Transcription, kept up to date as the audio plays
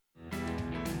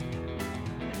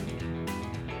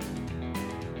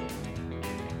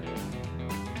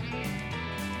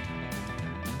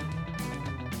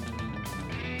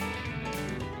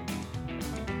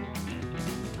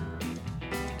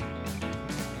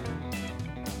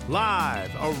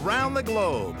Live around the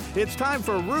globe, it's time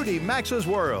for Rudy Maxa's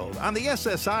World on the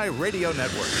SSI Radio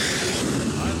Network.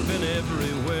 I've been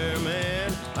everywhere,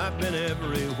 man. I've been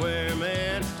everywhere,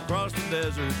 man. Across the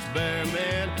deserts bare,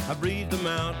 man. I breathe the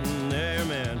mountain air,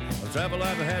 man. Of travel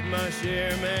I've had my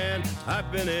share, man.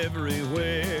 I've been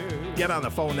everywhere. Get on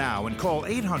the phone now and call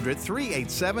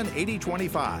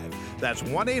 800-387-8025. That's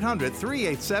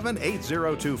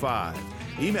 1-800-387-8025.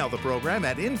 Email the program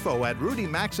at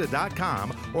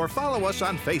info@rudymaxa.com or follow us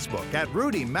on Facebook at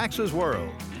Rudy Maxa's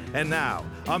World. And now,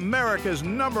 America's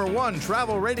 #1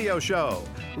 travel radio show,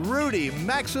 Rudy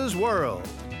Maxa's World.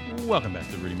 Welcome back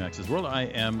to Rudy Maxa's World. I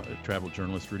am travel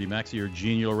journalist Rudy Maxa, your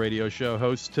genial radio show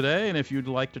host today. And if you'd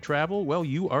like to travel, well,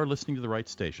 you are listening to the right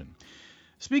station.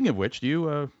 Speaking of which,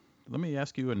 let me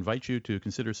invite you to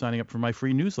consider signing up for my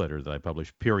free newsletter that I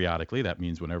publish periodically. That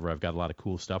means whenever I've got a lot of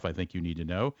cool stuff I think you need to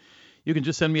know. You can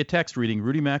just send me a text reading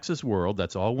Rudy Maxa's World.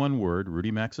 That's all one word, Rudy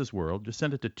Maxa's World. Just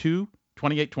send it to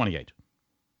 22828.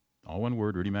 All one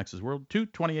word, Rudy Maxa's World,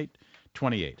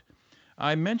 22828.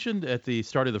 I mentioned at the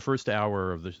start of the first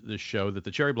hour of this show that the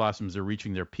cherry blossoms are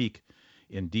reaching their peak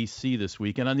in D.C. this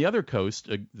week. And on the other coast,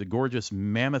 the gorgeous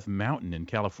Mammoth Mountain in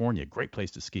California, great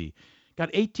place to ski, got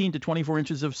 18 to 24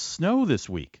 inches of snow this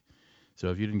week.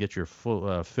 So if you didn't get your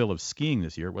full fill of skiing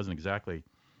this year, it wasn't exactly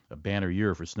a banner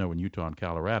year for snow in Utah and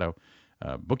Colorado.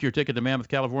 Book your ticket to Mammoth,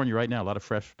 California right now. A lot of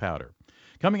fresh powder.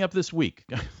 Coming up this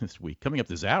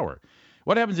hour,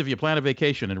 what happens if you plan a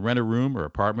vacation and rent a room or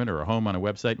apartment or a home on a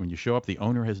website? When you show up, the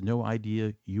owner has no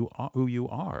idea who you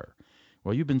are.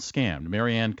 Well, you've been scammed.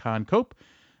 Marianne Kahn-Cope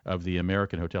of the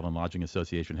American Hotel and Lodging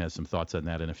Association has some thoughts on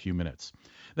that in a few minutes.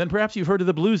 Then perhaps you've heard of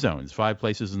the Blue Zones, 5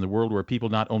 places in the world where people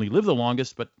not only live the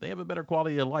longest, but they have a better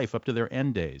quality of life up to their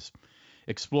end days.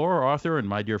 Explorer, author, and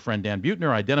my dear friend Dan Buettner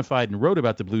identified and wrote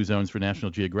about the Blue Zones for National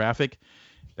Geographic.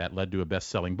 That led to a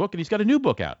best-selling book, and he's got a new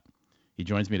book out. He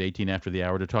joins me at 18 after the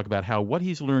hour to talk about how what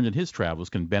he's learned in his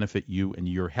travels can benefit you and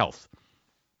your health.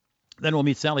 Then we'll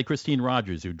meet Sally Christine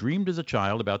Rogers, who dreamed as a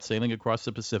child about sailing across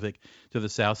the Pacific to the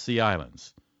South Sea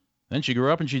Islands. Then she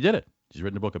grew up and she did it. She's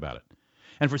written a book about it.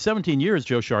 And for 17 years,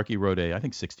 Joe Sharkey wrote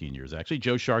 16 years actually,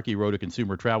 Joe Sharkey wrote a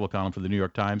consumer travel column for the New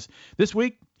York Times. This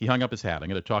week, he hung up his hat. I'm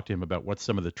going to talk to him about what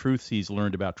some of the truths he's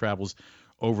learned about travels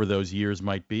over those years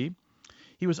might be.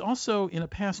 He was also in a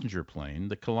passenger plane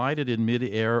that collided in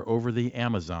midair over the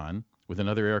Amazon with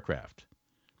another aircraft.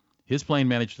 His plane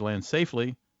managed to land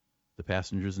safely. The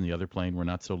passengers in the other plane were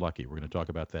not so lucky. We're going to talk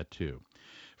about that too.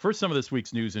 First, some of this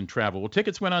week's news in travel. Well,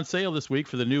 tickets went on sale this week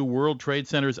for the new World Trade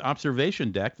Center's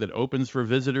observation deck that opens for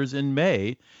visitors in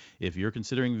May. If you're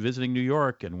considering visiting New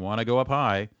York and want to go up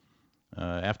high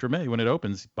after May when it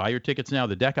opens, buy your tickets now.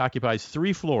 The deck occupies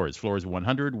 3 floors, floors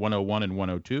 100, 101, and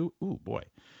 102. Ooh, boy.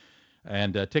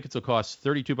 And tickets will cost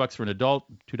 $32 for an adult,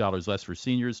 $2 less for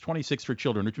seniors, $26 for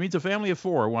children, which means a family of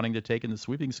 4 wanting to take in the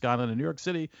sweeping skyline of New York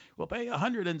City will pay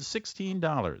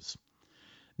 $116.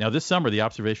 Now, this summer, the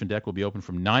observation deck will be open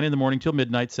from 9 in the morning till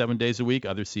midnight, 7 days a week.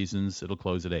 Other seasons, it'll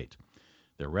close at 8.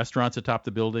 There are restaurants atop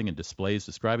the building and displays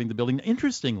describing the building.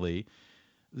 Interestingly,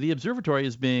 the observatory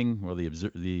is being, well,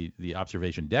 the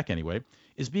observation deck anyway,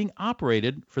 is being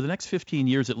operated for the next 15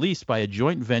 years at least by a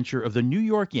joint venture of the New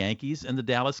York Yankees and the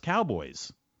Dallas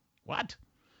Cowboys. What?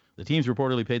 The teams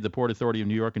reportedly paid the Port Authority of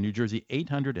New York and New Jersey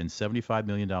 $875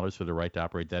 million for the right to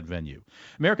operate that venue.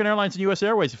 American Airlines and U.S.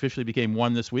 Airways officially became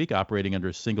one this week, operating under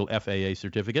a single FAA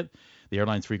certificate. The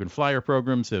airline's frequent flyer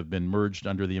programs have been merged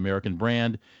under the American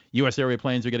brand. U.S.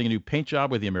 airplanes are getting a new paint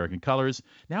job with the American colors.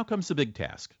 Now comes the big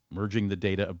task, merging the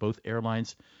data of both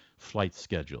airlines' flight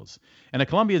schedules. And a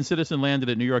Colombian citizen landed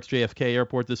at New York's JFK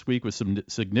Airport this week with some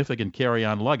significant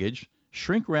carry-on luggage.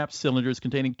 Shrink-wrapped cylinders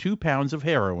containing 2 pounds of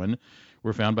heroin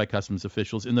were found by customs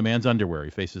officials in the man's underwear. He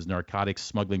faces narcotics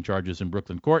smuggling charges in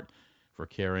Brooklyn court for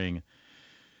carrying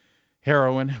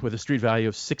heroin with a street value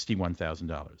of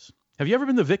 $61,000. Have you ever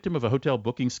been the victim of a hotel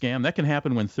booking scam? That can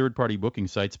happen when third-party booking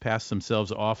sites pass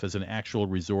themselves off as an actual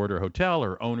resort or hotel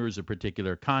or owners of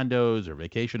particular condos or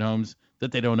vacation homes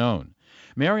that they don't own.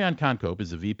 Marianne Kahn-Cope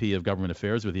is the VP of Government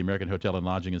Affairs with the American Hotel and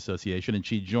Lodging Association, and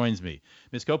she joins me.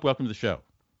 Ms. Cope, welcome to the show.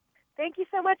 Thank you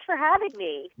so much for having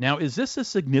me. Now, is this a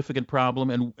significant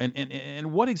problem,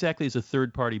 and what exactly is a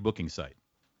third-party booking site?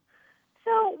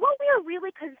 So what we are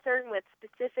really concerned with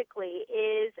specifically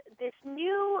is this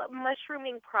new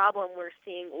mushrooming problem we're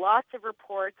seeing. Lots of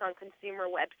reports on consumer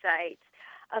websites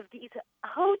of these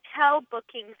hotel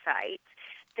booking sites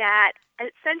that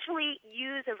essentially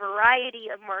use a variety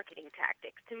of marketing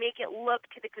tactics to make it look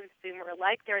to the consumer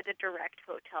like they're the direct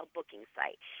hotel booking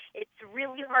site. It's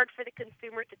really hard for the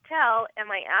consumer to tell, am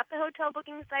I at the hotel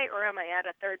booking site or am I at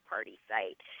a third-party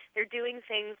site? They're doing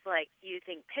things like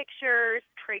using pictures,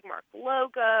 trademark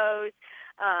logos,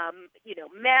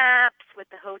 maps with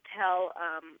the hotel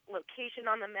location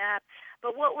on the map.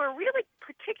 But what we're really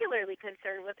particularly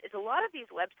concerned with is a lot of these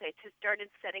websites have started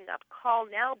setting up call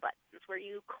now buttons where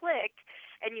you click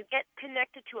and you get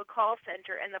connected to a call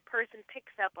center and the person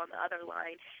picks up on the other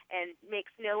line and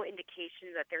makes no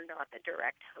indication that they're not the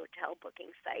direct hotel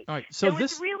booking site. All right, so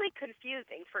it's really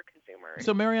confusing for consumers.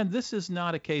 So, Marianne, this is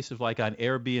not a case of like on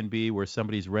Airbnb where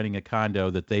somebody's renting a condo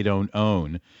that they don't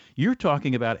own. You're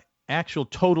talking about actual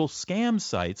total scam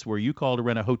sites where you call to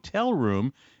rent a hotel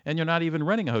room and you're not even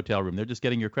renting a hotel room. They're just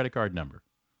getting your credit card number.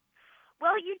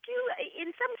 Well, you do.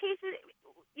 In some cases,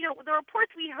 the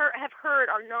reports we have heard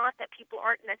are not that people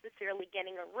aren't necessarily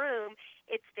getting a room.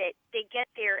 It's that they get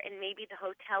there and maybe the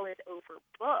hotel is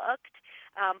overbooked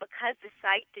because the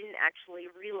site didn't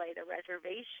actually relay the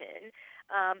reservation.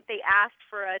 They asked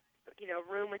for a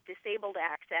room with disabled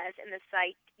access, and the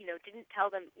site, didn't tell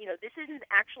them, this isn't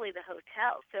actually the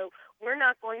hotel, so we're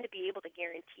not going to be able to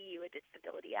guarantee you a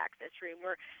disability access room.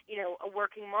 Or, a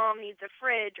working mom needs a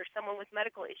fridge, or someone with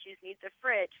medical issues needs a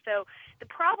fridge. So the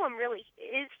problem really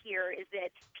is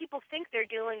that people think they're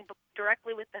dealing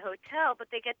directly with the hotel, but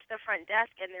they get to the front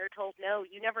desk and they're told, no,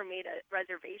 you never made a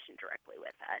reservation directly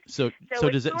with us. So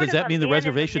does that mean the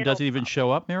reservation doesn't even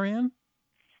show up, Marianne?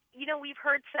 We've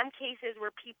heard some cases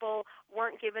where people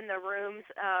weren't given the rooms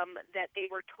that they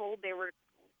were told they were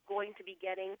going to be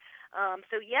getting.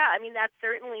 That's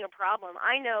certainly a problem.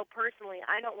 I know personally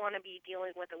I don't want to be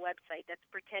dealing with a website that's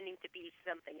pretending to be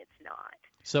something it's not.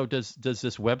 So does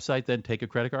this website then take a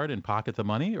credit card and pocket the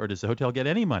money, or does the hotel get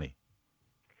any money?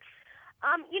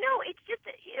 It's just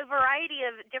a variety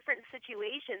of different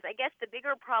situations. I guess the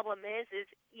bigger problem is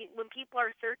when people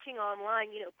are searching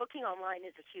online, booking online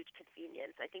is a huge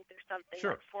convenience. I think there's something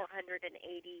like 480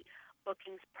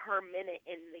 bookings per minute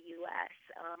in the U.S.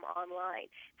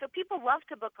 Online. So people love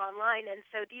to book online, and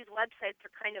so these websites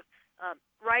are kind of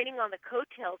riding on the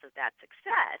coattails of that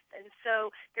success. And so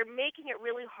they're making it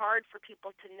really hard for people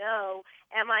to know,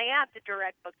 am I at the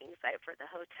direct booking site for the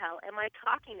hotel? Am I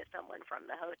talking to someone from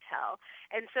the hotel?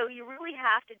 And so you really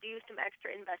have to do some extra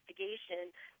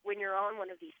investigation when you're on one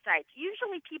of these sites.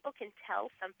 Usually people can tell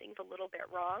something's a little bit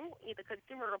wrong. The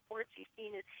consumer reports you've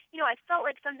seen is, I felt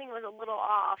like something was a little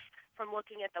off from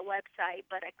looking at the website,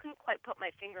 but I couldn't quite put my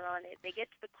finger on it. They get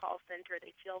to the call center,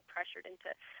 they feel pressured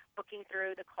into booking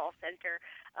through the call center.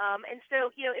 And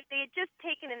so, if they had just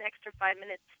taken an extra 5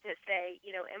 minutes to say,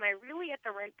 am I really at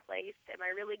the right place? Am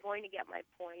I really going to get my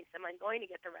points? Am I going to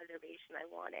get the reservation I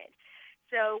wanted?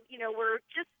 So, we're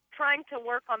just trying to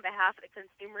work on behalf of the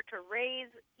consumer to raise,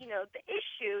 the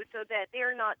issue so that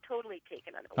they're not totally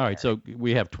taken unaware. All right, so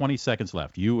we have 20 seconds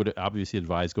left. You would obviously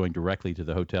advise going directly to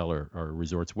the hotel or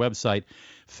resort's website.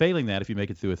 Failing that, if you make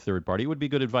it through a third party, it would be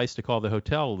good advice to call the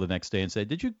hotel the next day and say,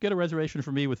 did you get a reservation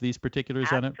for me with these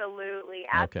particulars on it? Absolutely.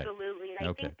 Okay. And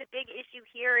I think the big issue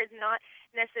here is not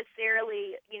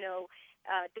necessarily,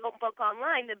 don't book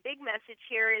online. The big message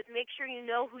here is make sure you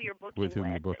know who you're booking with. Whom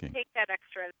you're booking. Take that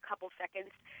extra couple seconds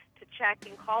to check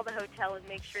and call the hotel and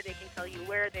make sure they can tell you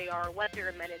where they are, what their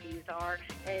amenities are,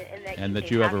 and that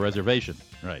you have a reservation.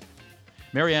 Right.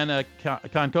 Marianne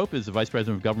Konkoop is the Vice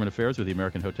President of Government Affairs with the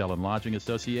American Hotel and Lodging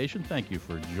Association. Thank you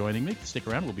for joining me. Stick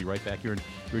around. We'll be right back here in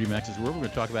Rudy Max's World. We're going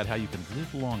to talk about how you can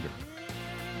live longer.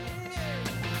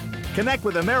 Connect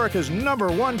with America's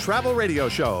 #1 travel radio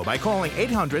show by calling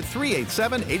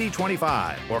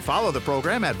 800-387-8025 or follow the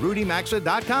program at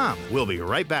rudymaxa.com. We'll be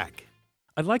right back.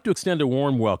 I'd like to extend a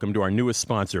warm welcome to our newest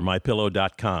sponsor,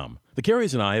 MyPillow.com. The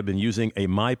Carries and I have been using a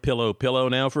MyPillow pillow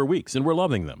now for weeks, and we're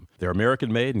loving them. They're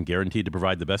American-made and guaranteed to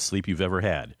provide the best sleep you've ever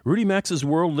had. Rudy Max's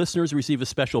World listeners receive a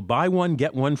special buy one,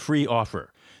 get one free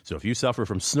offer. So if you suffer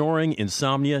from snoring,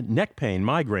 insomnia, neck pain,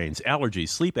 migraines, allergies,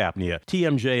 sleep apnea,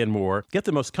 TMJ, and more, get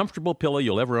the most comfortable pillow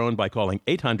you'll ever own by calling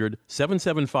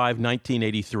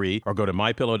 800-775-1983 or go to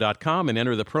MyPillow.com and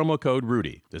enter the promo code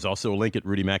Rudy. There's also a link at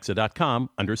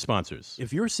RudyMaxa.com under sponsors.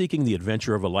 If you're seeking the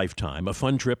adventure of a lifetime, a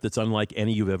fun trip that's unlike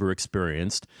any you've ever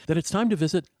experienced, then it's time to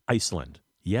visit Iceland.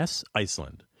 Yes,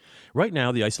 Iceland. Right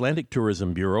now, the Icelandic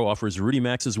Tourism Bureau offers Rudy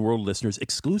Max's World listeners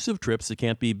exclusive trips that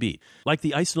can't be beat, like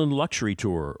the Iceland Luxury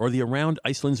Tour or the Around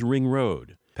Iceland's Ring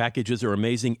Road. Packages are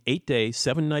amazing 8-day,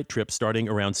 7-night trips starting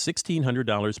around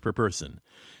 $1,600 per person.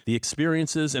 The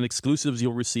experiences and exclusives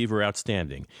you'll receive are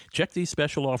outstanding. Check these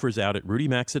special offers out at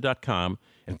rudymaxa.com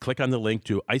and click on the link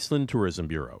to Iceland Tourism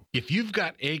Bureau. If you've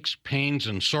got aches, pains,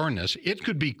 and soreness, it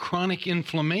could be chronic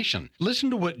inflammation. Listen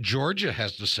to what Georgia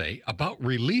has to say about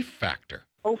Relief Factor.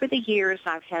 Over the years,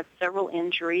 I've had several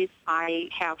injuries. I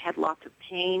have had lots of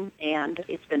pain, and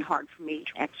it's been hard for me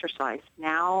to exercise.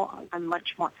 Now I'm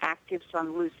much more active, so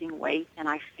I'm losing weight, and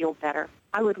I feel better.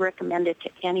 I would recommend it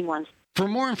to anyone. For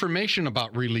more information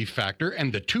about Relief Factor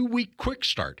and the 2-week quick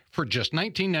start for just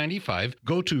 $19.95,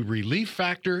 go to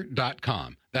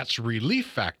ReliefFactor.com. That's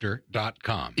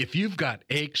ReliefFactor.com. If you've got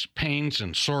aches, pains,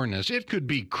 and soreness, it could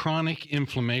be chronic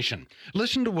inflammation.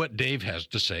 Listen to what Dave has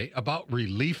to say about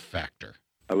Relief Factor.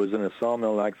 I was in a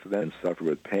sawmill accident and suffered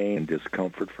with pain and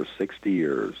discomfort for 60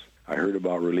 years. I heard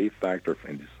about Relief Factor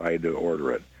and decided to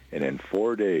order it. And in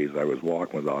 4 days, I was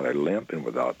walking without a limp and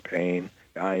without pain.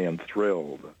 I am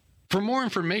thrilled. For more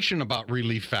information about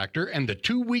Relief Factor and the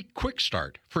 2-week quick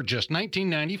start for just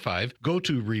 $19.95, go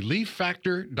to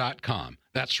ReliefFactor.com.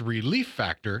 That's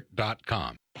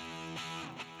ReliefFactor.com.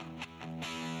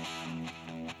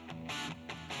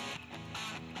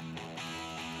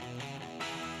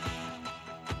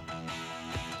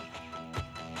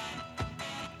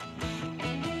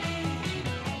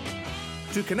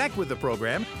 To connect with the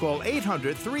program, call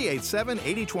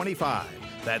 800-387-8025.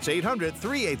 That's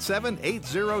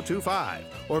 800-387-8025.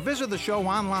 Or visit the show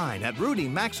online at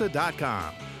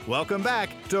rudymaxa.com. Welcome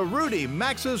back to Rudy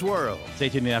Maxa's World. It's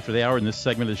 18 after the hour, and this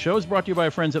segment of the show is brought to you by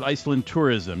our friends at Iceland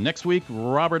Tourism. Next week,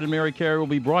 Robert and Mary Carey will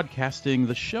be broadcasting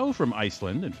the show from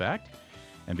Iceland, in fact.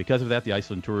 And because of that, the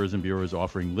Iceland Tourism Bureau is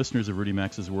offering listeners of Rudy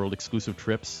Maxa's World exclusive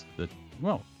trips that,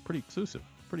 well, pretty exclusive,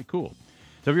 pretty cool.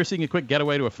 So if you're seeking a quick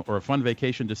getaway to or a fun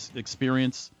vacation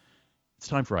experience, it's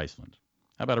time for Iceland.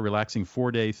 How about a relaxing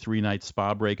 4-day, 3-night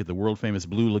spa break at the world-famous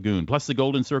Blue Lagoon, plus the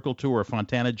Golden Circle Tour,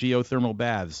 Fontana geothermal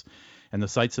baths, and the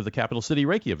sights of the capital city,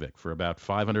 Reykjavik, for about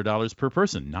 $500 per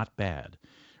person. Not bad.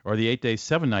 Or the 8-day,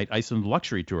 7-night Iceland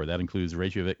luxury tour. That includes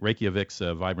Reykjavik's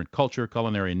vibrant culture,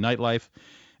 culinary, and nightlife,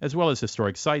 as well as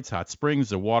historic sites, hot springs,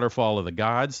 the Waterfall of the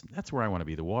Gods. That's where I want to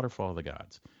be, the Waterfall of the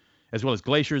Gods. As well as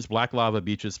glaciers, black lava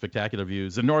beaches, spectacular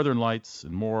views, the northern lights,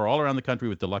 and more all around the country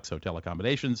with deluxe hotel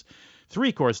accommodations,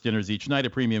 3-course dinners each night, a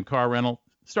premium car rental,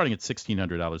 starting at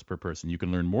 $1,600 per person. You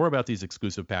can learn more about these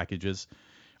exclusive packages,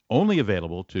 only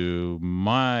available to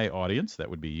my audience, that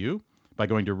would be you, by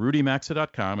going to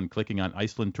rudymaxa.com and clicking on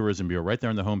Iceland Tourism Bureau right there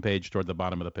on the homepage toward the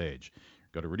bottom of the page.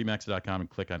 Go to rudymaxa.com and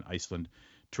click on Iceland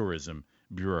Tourism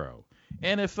Bureau.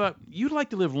 And if you'd like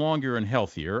to live longer and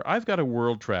healthier, I've got a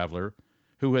world traveler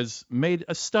who has made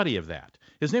a study of that.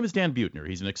 His name is Dan Buettner.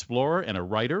 He's an explorer and a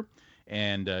writer.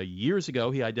 And years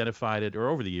ago, he identified it, or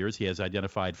over the years, he has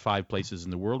identified 5 places in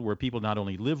the world where people not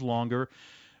only live longer,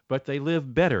 but they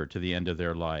live better to the end of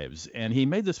their lives. And he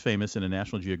made this famous in a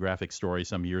National Geographic story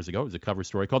some years ago. It was a cover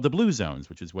story called The Blue Zones,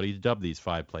 which is what he dubbed these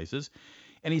 5 places.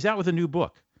 And he's out with a new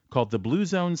book called The Blue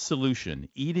Zone Solution,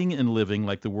 Eating and Living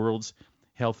Like the World's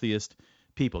Healthiest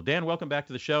People. Dan, welcome back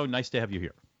to the show. Nice to have you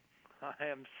here. I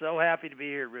am so happy to be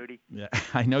here, Rudy. Yeah,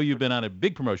 I know you've been on a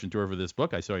big promotion tour for this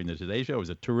book. I saw you in the Today Show. It was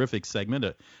a terrific segment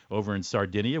over in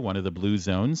Sardinia, one of the Blue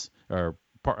Zones, or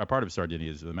a part of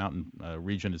Sardinia, is the mountain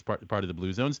region is part of the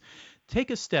Blue Zones. Take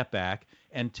a step back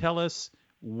and tell us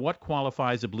what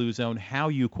qualifies a Blue Zone, how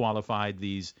you qualified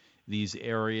these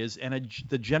areas, and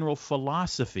the general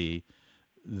philosophy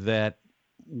that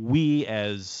we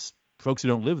as folks who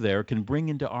don't live there can bring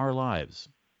into our lives.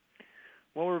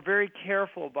 Well, we're very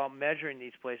careful about measuring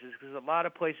these places because a lot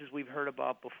of places we've heard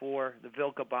about before, the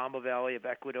Vilcabamba Valley of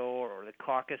Ecuador or the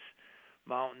Caucasus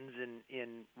Mountains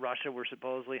in Russia, where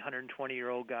supposedly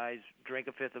 120-year-old guys drank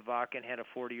a fifth of vodka and had a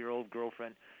 40-year-old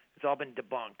girlfriend. It's all been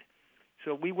debunked.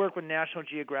 So we work with National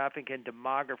Geographic and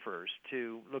demographers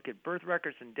to look at birth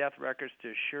records and death records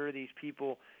to assure these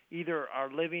people either are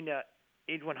living at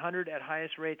age 100 at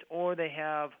highest rates or they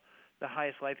have the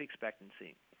highest life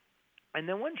expectancy. And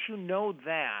then once you know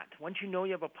that, once you know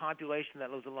you have a population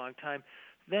that lives a long time,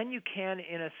 then you can,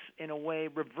 in a way,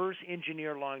 reverse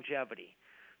engineer longevity.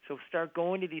 So start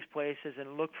going to these places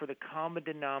and look for the common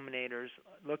denominators,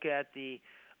 look at the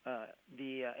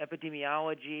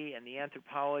epidemiology and the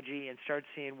anthropology, and start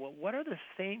seeing, well, what are the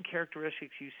same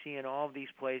characteristics you see in all of these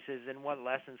places, and what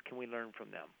lessons can we learn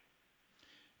from them?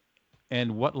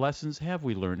 And what lessons have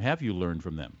you learned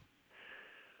from them?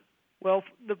 Well,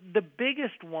 the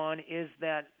biggest one is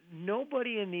that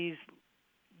nobody in these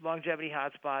longevity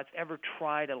hotspots ever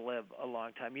try to live a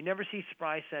long time. You never see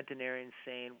spry centenarians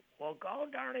saying, well,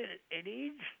 God darn it, at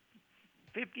age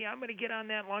 50, I'm going to get on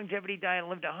that longevity diet and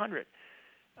live to 100.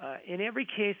 In every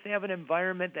case, they have an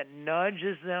environment that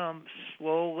nudges them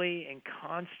slowly and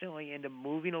constantly into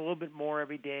moving a little bit more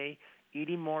every day,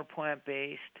 eating more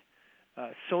plant-based,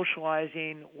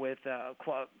 socializing with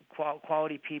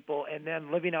quality people, and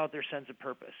then living out their sense of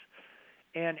purpose.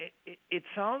 And it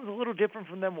sounds a little different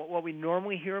from them what we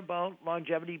normally hear about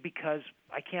longevity, because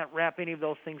I can't wrap any of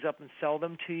those things up and sell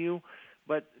them to you,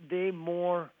 but they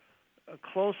more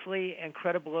closely and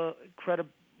credibly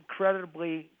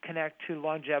connect to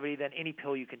longevity than any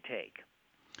pill you can take.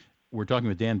 We're talking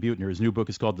with Dan Buettner. His new book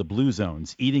is called The Blue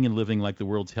Zones, Eating and Living Like the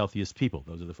World's Healthiest People.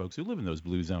 Those are the folks who live in those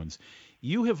blue zones.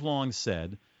 You have long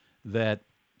said that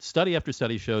study after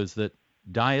study shows that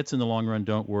diets in the long run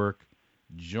don't work.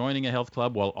 Joining a health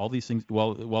club, while all these things,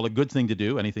 while a good thing to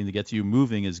do, anything that gets you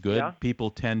moving is good. Yeah. People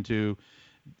tend to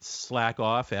slack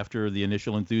off after the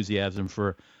initial enthusiasm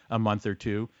for a month or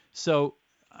two. So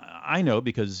I know,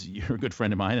 because you're a good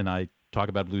friend of mine and I talk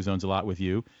about blue zones a lot with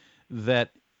you,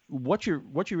 that what you're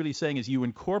really saying is you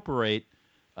incorporate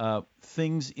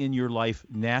things in your life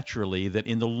naturally that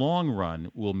in the long run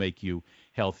will make you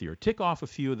healthier. Tick off a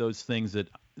few of those things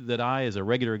that I, as a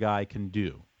regular guy, can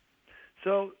do.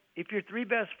 So if your three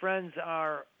best friends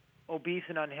are obese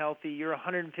and unhealthy, you're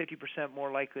 150%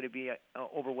 more likely to be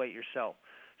overweight yourself.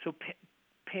 So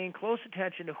paying close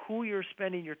attention to who you're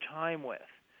spending your time with.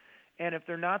 And if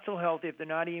they're not so healthy, if they're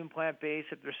not eating plant-based,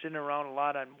 if they're sitting around a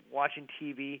lot on watching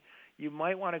TV, you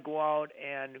might want to go out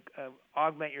and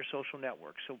augment your social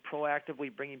network. So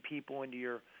proactively bringing people into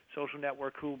your social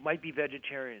network who might be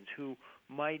vegetarians, who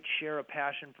might share a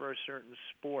passion for a certain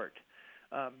sport.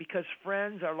 Because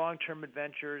friends are long-term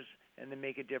adventures, and they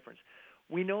make a difference.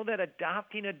 We know that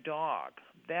adopting a dog,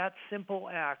 that simple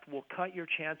act, will cut your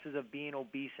chances of being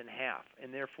obese in half,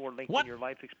 and therefore lengthen your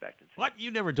life expectancy. What?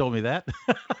 You never told me that.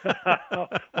 Well,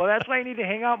 that's why you need to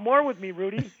hang out more with me,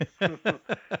 Rudy.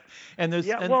 And there's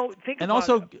think and about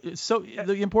also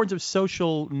the importance of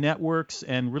social networks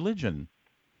and religion.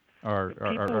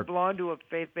 People who belong to a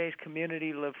faith-based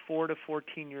community live 4 to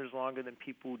 14 years longer than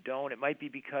people who don't. It might be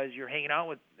because you're hanging out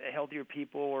with healthier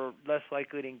people or less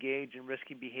likely to engage in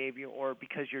risky behavior, or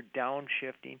because you're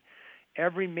downshifting.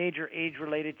 Every major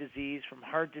age-related disease, from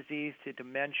heart disease to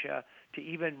dementia to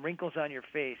even wrinkles on your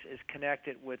face, is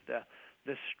connected with the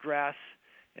stress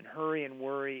and hurry and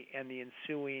worry and the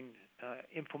ensuing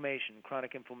inflammation,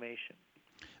 chronic inflammation.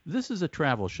 This is a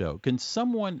travel show. Can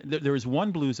someone? There is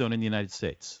one blue zone in the United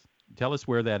States. Tell us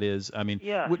where that is. I mean,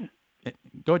 go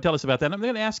ahead, tell us about that. I'm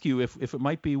going to ask you if it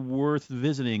might be worth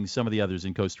visiting some of the others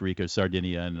in Costa Rica,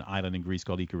 Sardinia, and an island in Greece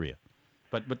called Icaria.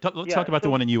 But let's talk about the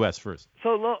one in the U.S. first.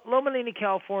 So Loma Linda,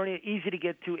 California, easy to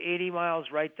get to, 80 miles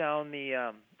right down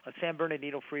the San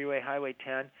Bernardino Freeway, Highway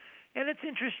 10. And it's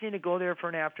interesting to go there for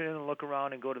an afternoon and look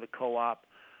around and go to the co-op.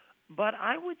 But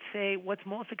I would say what's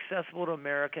most accessible to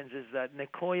Americans is the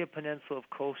Nicoya Peninsula of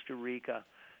Costa Rica.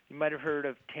 You might have heard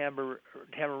of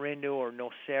Tamarindo or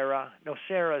Nocera.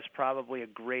 Nocera is probably a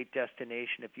great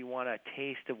destination if you want a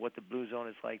taste of what the Blue Zone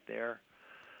is like there.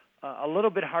 A little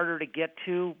bit harder to get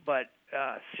to, but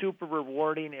super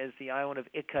rewarding, is the island of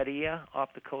Icaria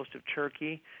off the coast of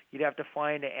Turkey. You'd have to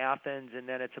fly into Athens, and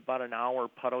then it's about an hour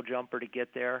puddle jumper to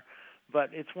get there.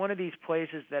 But it's one of these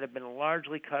places that have been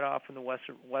largely cut off from the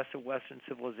Western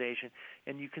civilization,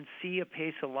 and you can see a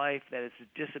pace of life that is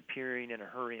disappearing in a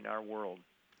hurry in our world.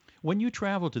 When you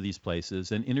travel to these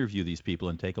places and interview these people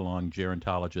and take along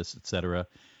gerontologists, et cetera,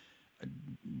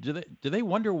 do they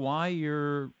wonder why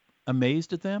you're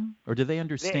amazed at them, or do they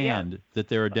understand that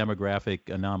they're a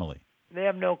demographic anomaly? They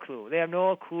have no clue. They have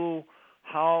no clue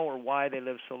how or why they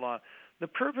live so long. The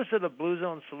purpose of the Blue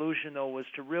Zone solution, though, was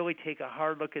to really take a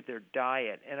hard look at their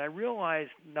diet. And I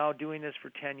realized now, doing this for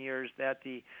 10 years, that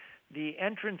the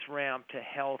entrance ramp to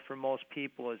health for most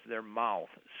people is their mouth.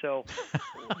 So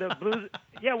the blues,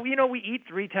 we eat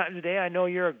 3 times a day. I know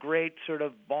you're a great sort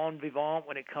of bon vivant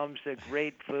when it comes to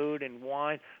great food and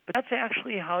wine, but that's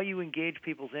actually how you engage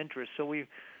people's interests. So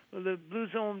the Blue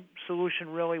Zone solution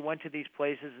really went to these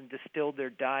places and distilled their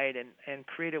diet and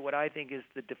created what I think is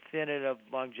the definitive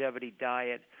longevity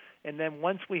diet. And then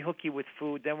once we hook you with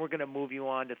food, then we're going to move you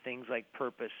on to things like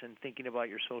purpose and thinking about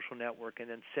your social network, and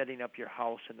then setting up your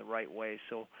house in the right way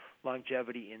so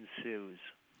longevity ensues.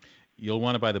 You'll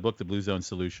want to buy the book, The Blue Zone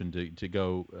Solution, to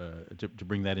go to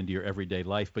bring that into your everyday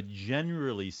life. But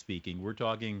generally speaking, we're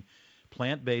talking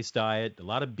plant-based diet, a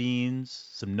lot of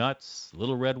beans, some nuts, a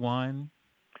little red wine,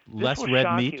 less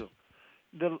red meat.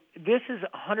 This is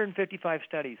 155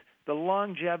 studies. The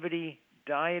longevity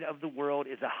diet of the world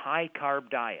is a high-carb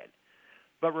diet.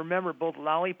 But remember, both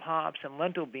lollipops and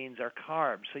lentil beans are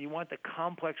carbs, so you want the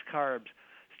complex carbs.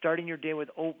 starting your day with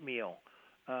oatmeal,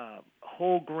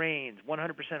 whole grains,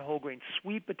 100% whole grains,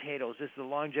 sweet potatoes. This is the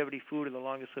longevity food of the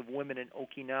longest-lived women in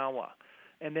Okinawa.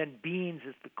 And then beans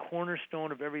is the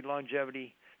cornerstone of every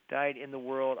longevity diet in the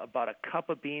world. About a cup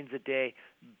of beans a day,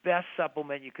 best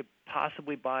supplement you could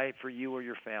possibly buy for you or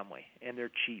your family, and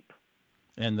they're cheap.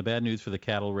 And the bad news for the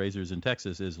cattle raisers in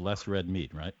Texas is less red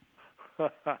meat, right?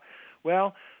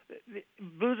 Well, the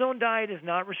Blue Zone diet is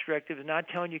not restrictive. It's not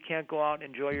telling you can't go out and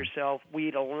enjoy yourself. We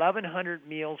eat 1,100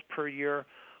 meals per year.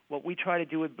 What we try to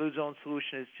do with Blue Zone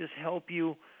Solution is just help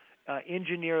you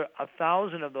engineer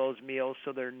 1,000 of those meals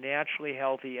so they're naturally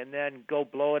healthy, and then go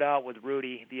blow it out with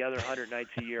Rudy the other 100 nights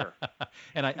a year.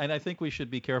 And I think we should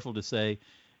be careful to say,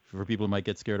 for people who might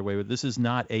get scared away with, this is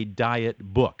not a diet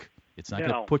book. It's not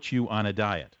going to put you on a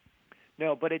diet.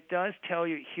 No, but it does tell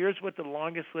you, here's what the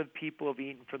longest-lived people have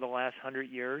eaten for the last 100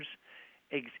 years.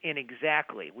 And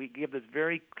exactly, we give this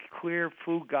very clear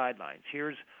food guidelines.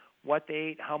 Here's what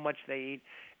they eat, how much they eat,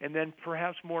 and then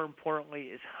perhaps more importantly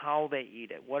is how they eat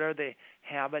it. What are the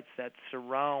habits that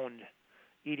surround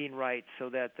eating right so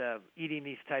that eating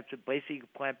these types of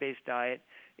basic plant-based diet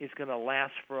is going to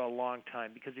last for a long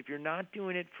time? Because if you're not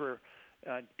doing it for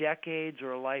decades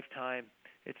or a lifetime,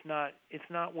 it's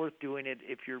not worth doing it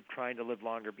if you're trying to live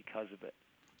longer because of it.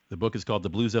 The book is called The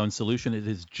Blue Zone Solution. It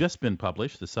has just been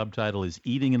published. The subtitle is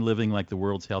Eating and Living Like the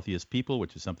World's Healthiest People,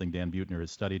 which is something Dan Buettner has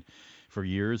studied for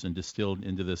years and distilled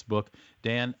into this book.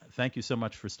 Dan, thank you so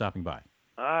much for stopping by.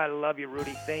 I love you,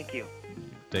 Rudy. Thank you.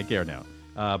 Take care now.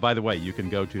 By the way, you can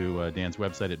go to Dan's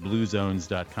website at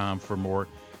bluezones.com for more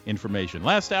information.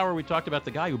 Last hour, we talked about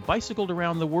the guy who bicycled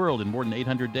around the world in more than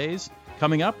 800 days.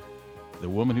 Coming up, the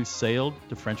woman who sailed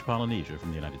to French Polynesia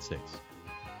from the United States.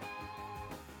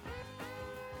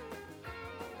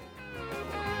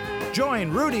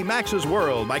 Join Rudy Maxa's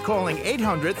World by calling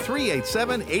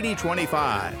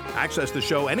 800-387-8025. Access the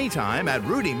show anytime at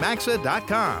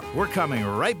rudymaxa.com. We're coming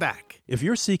right back. If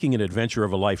you're seeking an adventure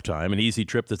of a lifetime, an easy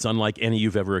trip that's unlike any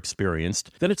you've ever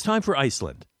experienced, then it's time for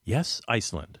Iceland. Yes,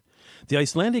 Iceland. The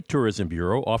Icelandic Tourism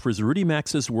Bureau offers Rudy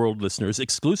Maxa's World listeners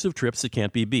exclusive trips that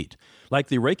can't be beat, like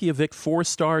the Reykjavik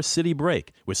 4-star city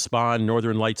break with spa and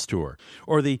Northern Lights tour,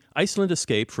 or the Iceland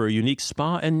Escape for a unique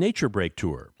spa and nature break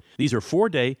tour. These are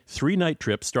 4-day, 3-night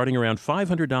trips starting around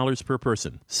 $500 per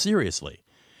person. Seriously.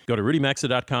 Go to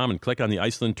rudymaxa.com and click on the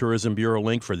Iceland Tourism Bureau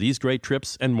link for these great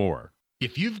trips and more.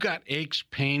 If you've got aches,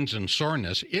 pains, and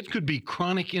soreness, it could be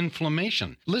chronic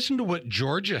inflammation. Listen to what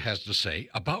Georgia has to say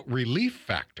about Relief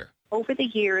Factor. Over the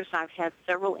years, I've had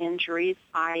several injuries.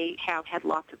 I have had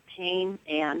lots of pain,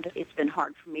 and it's been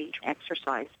hard for me to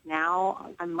exercise. Now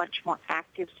I'm much more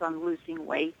active, so I'm losing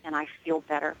weight, and I feel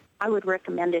better. I would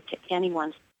recommend it to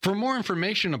anyone. For more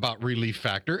information about Relief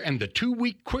Factor and the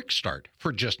 2-week quick start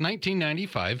for just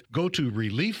 $19.95, go to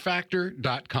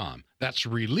ReliefFactor.com. That's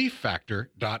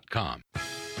ReliefFactor.com.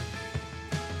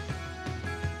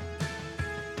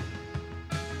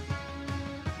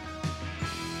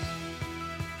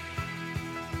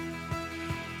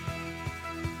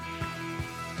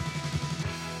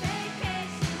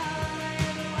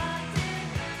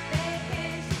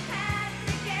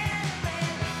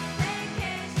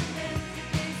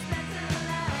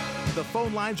 The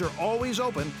phone lines are always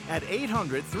open at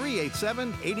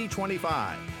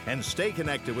 800-387-8025. And stay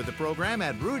connected with the program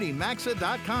at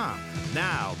rudymaxa.com.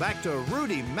 Now, back to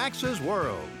Rudy Maxa's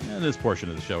World. And this portion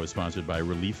of the show is sponsored by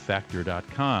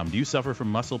ReliefFactor.com. Do you suffer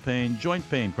from muscle pain, joint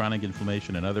pain, chronic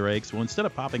inflammation, and other aches? Well, instead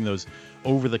of popping those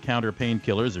over-the-counter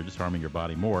painkillers or just harming your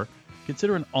body more,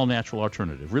 consider an all-natural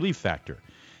alternative, Relief Factor.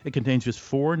 It contains just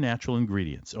 4 natural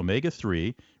ingredients,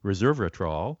 omega-3,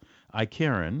 resveratrol,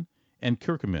 icariin, and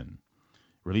curcumin.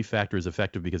 Relief Factor is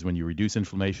effective because when you reduce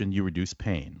inflammation, you reduce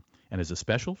pain. And as a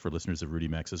special for listeners of Rudy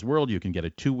Maxa's World, you can get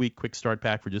a 2-week quick start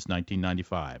pack for just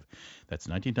 $19.95. That's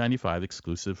 $19.95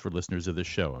 exclusive for listeners of this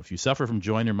show. If you suffer from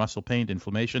joint or muscle pain,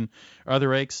 inflammation, or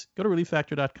other aches, go to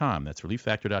ReliefFactor.com. That's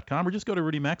ReliefFactor.com, or just go to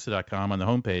RudyMaxa.com on the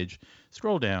homepage,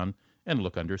 scroll down, and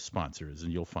look under sponsors,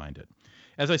 and you'll find it.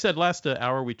 As I said last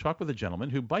hour, we talked with a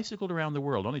gentleman who bicycled around the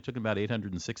world. Only took him about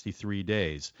 863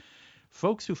 days.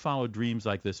 Folks who follow dreams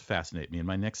like this fascinate me, and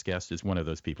my next guest is one of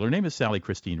those people. Her name is Sally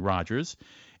Christine Rogers,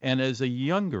 and as a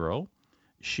young girl,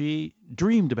 she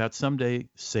dreamed about someday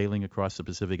sailing across the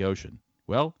Pacific Ocean.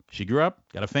 Well, she grew up,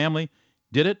 got a family,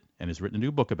 did it, and has written a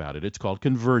new book about it. It's called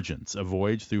Convergence, A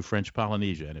Voyage Through French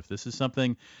Polynesia. And if this is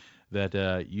something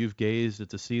that you've gazed at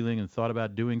the ceiling and thought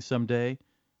about doing someday,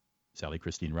 Sally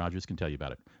Christine Rogers can tell you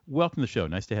about it. Welcome to the show.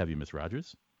 Nice to have you, Miss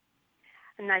Rogers.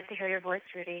 Nice to hear your voice,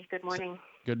 Rudy. Good morning.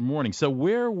 Good morning. So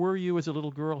where were you as a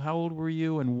little girl? How old were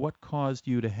you, and what caused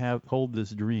you to hold this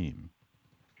dream?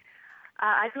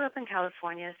 I grew up in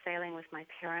California sailing with my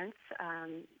parents.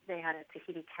 They had a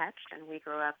Tahiti ketch, and we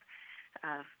grew up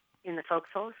in the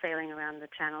forecastle sailing around the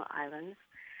Channel Islands.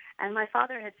 And my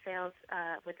father had sailed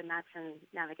with the Matson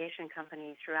Navigation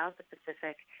Company throughout the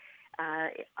Pacific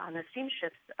on the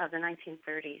steamships of the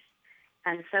 1930s.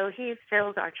 And so he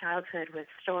filled our childhood with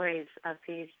stories of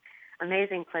these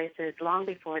amazing places long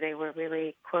before they were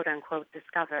really, quote-unquote,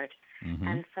 discovered. Mm-hmm.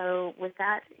 And so with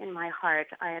that in my heart,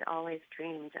 I had always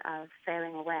dreamed of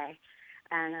sailing away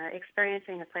and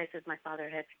experiencing the places my father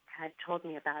had told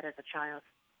me about as a child.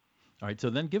 All right,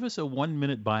 so then give us a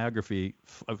 1-minute biography,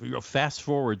 fast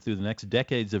forward through the next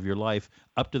decades of your life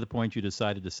up to the point you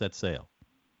decided to set sail.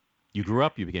 You grew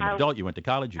up, you became an adult, you went to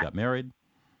college, you got married.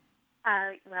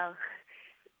 Well,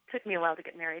 it took me a while to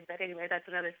get married, but anyway, that's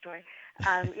another story.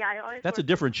 I always That's a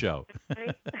different show.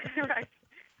 Right.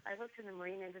 I worked in the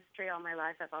marine industry all my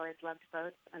life. I've always loved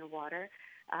boats and water.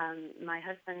 My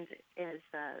husband is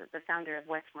the founder of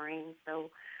West Marine,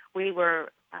 so we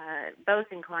were both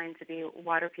inclined to be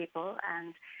water people,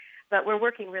 but we're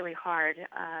working really hard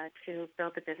to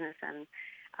build the business and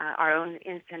our own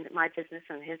independent, my business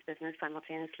and his business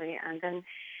simultaneously. And then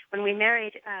when we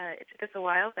married, it took us a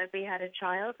while, but we had a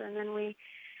child, and then we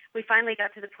finally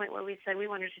got to the point where we said we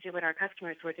wanted to do what our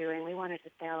customers were doing. We wanted to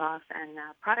sail off and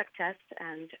product test,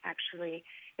 and actually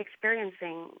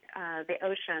experiencing the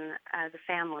ocean as a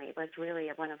family was really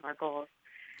one of our goals.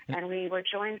 And we were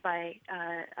joined by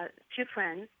two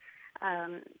friends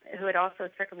who had also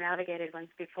circumnavigated once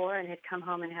before and had come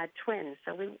home and had twins.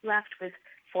 So we left with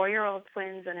 4-year-old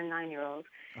twins and a 9-year-old.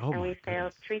 And we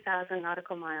sailed 3,000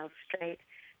 nautical miles straight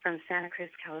from Santa Cruz,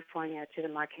 California to the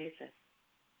Marquesas.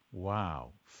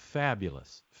 Wow.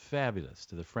 Fabulous. Fabulous.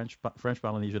 To the French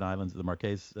Polynesian Islands, the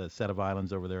Marquesas set of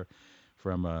islands over there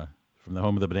from the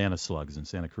home of the banana slugs in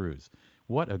Santa Cruz.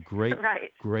 What a great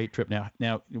trip. Now,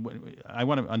 I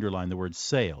want to underline the word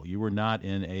sail. You were not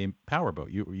in a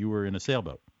powerboat. You were in a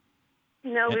sailboat.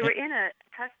 No, we were in a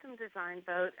custom-designed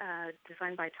boat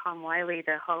designed by Tom Wiley,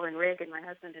 the hull and rig, and my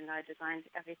husband and I designed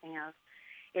everything else.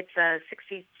 It's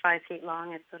 65 feet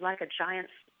long. It's like a giant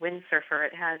windsurfer.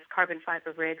 It has carbon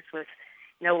fiber rigs with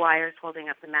no wires holding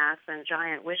up the mast and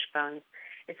giant wishbones.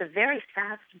 It's a very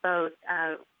fast boat,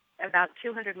 about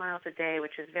 200 miles a day,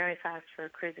 which is very fast for a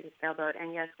cruising sailboat.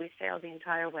 And yes, we sailed the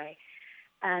entire way.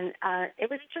 And it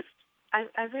was just,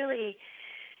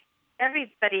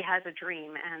 everybody has a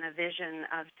dream and a vision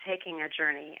of taking a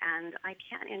journey. And I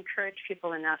can't encourage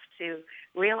people enough to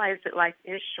realize that life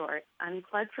is short,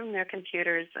 unplug from their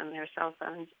computers and their cell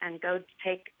phones, and go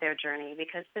take their journey,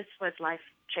 because this was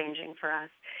life-changing for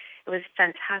us. It was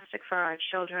fantastic for our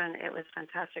children. It was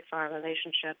fantastic for our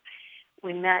relationship.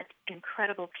 We met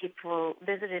incredible people,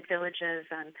 visited villages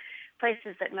and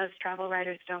places that most travel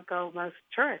writers don't go, most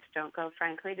tourists don't go,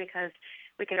 frankly, because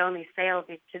we could only sail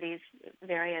to these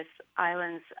various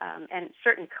islands and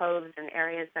certain coves and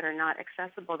areas that are not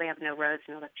accessible. They have no roads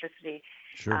and electricity.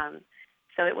 Sure.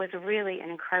 So it was really an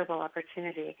incredible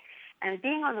opportunity. And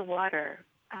being on the water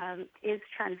is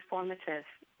transformative,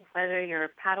 whether you're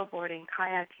paddleboarding,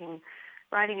 kayaking,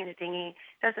 riding in a dinghy,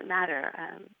 doesn't matter.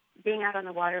 Being out on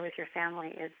the water with your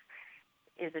family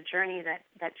is a journey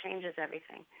that changes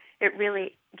everything. It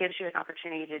really gives you an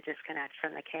opportunity to disconnect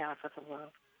from the chaos of the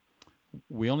world.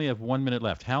 We only have 1 minute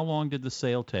left. How long did the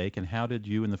sail take, and how did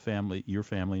you and your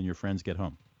family and your friends get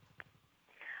home?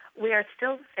 We are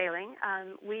still sailing.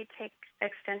 We take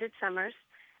extended summers,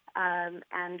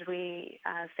 and we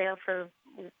sail for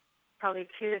probably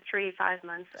 2 to 3, 5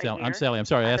 months a year. I'm Sally. I'm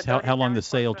sorry. I asked how long the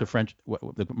sail to French.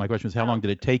 My question was, how long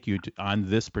did it take you on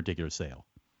this particular sail?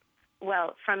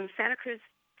 Well, from Santa Cruz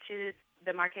to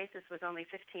the Marquesas was only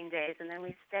 15 days, and then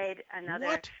we stayed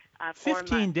another 4 months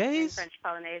 15 days? in French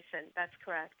Polynesian. That's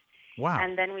correct. Wow.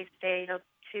 And then we stayed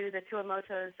to the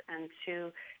Tuamotus and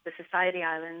to the Society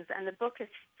Islands, and the book is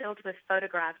filled with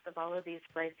photographs of all of these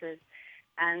places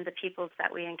and the peoples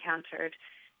that we encountered.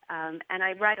 And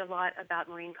I write a lot about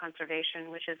marine conservation,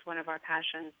 which is one of our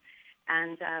passions,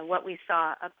 and what we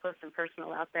saw up close and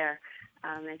personal out there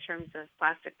in terms of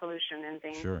plastic pollution and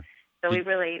things. Sure. So we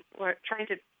really were trying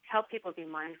to help people be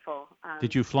mindful.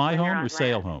 Did you fly home or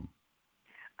sail home?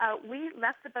 We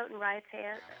left the boat in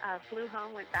Raiatea, flew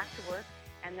home, went back to work,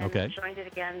 and then joined it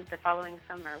again the following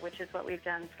summer, which is what we've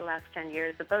done for the last 10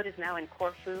 years. The boat is now in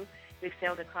Corfu. We've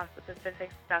sailed across the Pacific.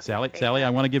 Sally, I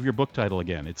want to give your book title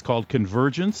again. It's called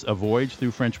Convergence, A Voyage Through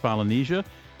French Polynesia.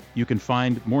 You can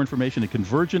find more information at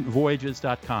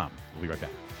convergentvoyages.com. We'll be right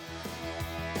back.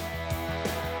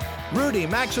 Rudy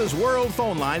Maxa's World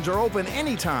phone lines are open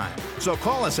anytime, so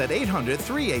call us at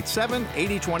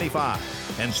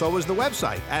 800-387-8025. And so is the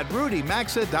website at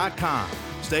rudymaxa.com.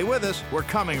 Stay with us. We're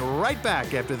coming right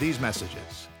back after these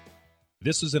messages.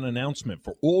 This is an announcement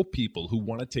for all people who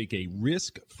want to take a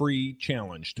risk-free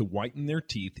challenge to whiten their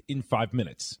teeth in 5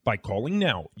 minutes. By calling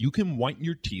now, you can whiten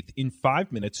your teeth in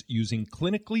 5 minutes using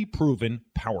clinically proven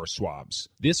power swabs.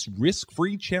 This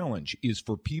risk-free challenge is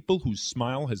for people whose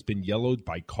smile has been yellowed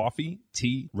by coffee,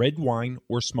 tea, red wine,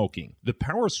 or smoking. The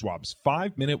Power Swabs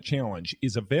 5-minute challenge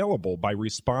is available by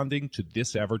responding to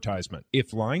this advertisement.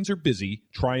 If lines are busy,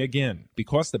 try again.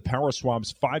 Because the Power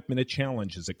Swabs 5-minute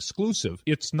challenge is exclusive,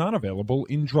 it's not available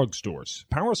in drugstores.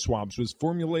 Power Swabs was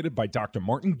formulated by Dr.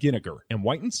 Martin Ginniger and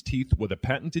whitens teeth with a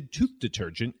patented tooth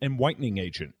detergent and whitening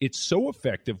agent. It's so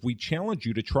effective, we challenge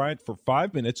you to try it for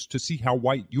 5 minutes to see how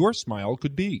white your smile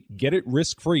could be. Get it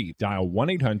risk-free. Dial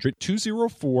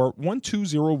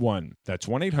 1-800-204-1201. That's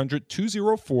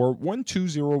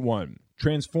 1-800-204-1201.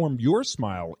 Transform your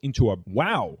smile into a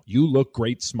wow, you look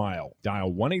great smile.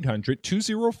 Dial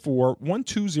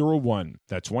 1-800-204-1201.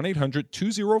 That's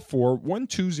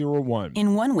 1-800-204-1201.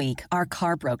 In 1 week, our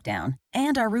car broke down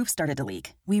and our roof started to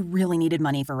leak. We really needed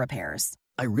money for repairs.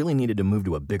 I really needed to move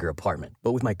to a bigger apartment,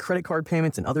 but with my credit card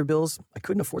payments and other bills, I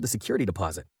couldn't afford the security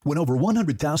deposit. When over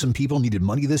 100,000 people needed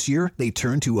money this year, they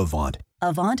turned to Avant.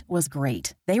 Avant was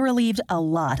great. They relieved a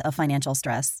lot of financial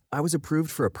stress. I was approved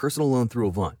for a personal loan through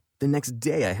Avant. The next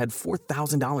day, I had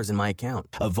 $4,000 in my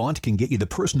account. Avant can get you the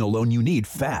personal loan you need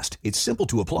fast. It's simple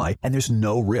to apply, and there's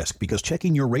no risk because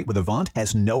checking your rate with Avant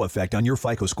has no effect on your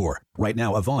FICO score. Right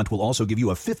now, Avant will also give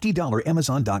you a $50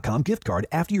 Amazon.com gift card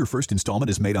after your first installment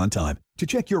is made on time. To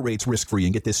check your rates risk-free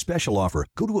and get this special offer,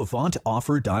 go to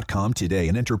AvantOffer.com today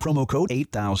and enter promo code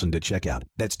 8000 to check out.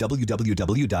 That's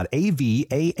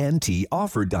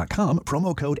www.avantoffer.com,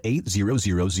 promo code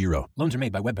 8000. Loans are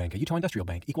made by WebBank, a Utah Industrial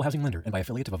Bank, equal housing lender, and by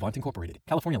affiliates of Avant Incorporated.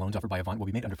 California loans offered by Avant will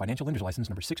be made under Financial Lenders License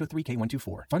number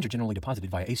 603K124. Funds are generally deposited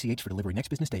via ACH for delivery next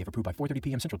business day if approved by 4:30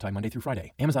 p.m. Central Time, Monday through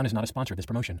Friday. Amazon is not a sponsor of this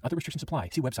promotion. Other restrictions apply.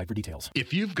 See website for details.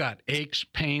 If you've got aches,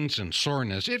 pains, and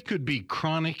soreness, it could be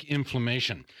chronic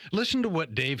inflammation. Listen to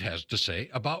what Dave has to say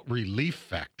about Relief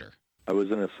Factor. I was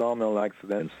in a sawmill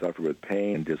accident and suffered with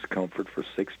pain and discomfort for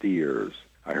 60 years.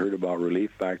 I heard about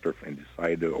Relief Factor and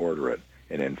decided to order it.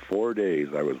 And in 4 days,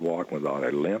 I was walking without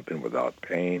a limp and without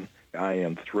pain. I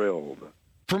am thrilled.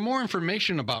 For more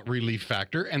information about Relief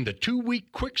Factor and the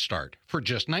 2-week quick start for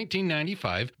just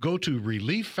 $19.95, go to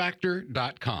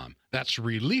ReliefFactor.com. That's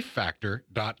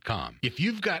ReliefFactor.com. If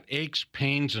you've got aches,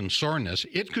 pains, and soreness,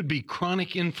 it could be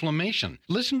chronic inflammation.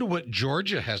 Listen to what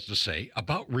Georgia has to say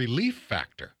about Relief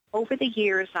Factor. Over the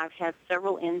years, I've had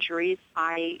several injuries.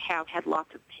 I have had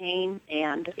lots of pain,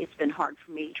 and it's been hard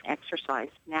for me to exercise.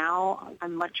 Now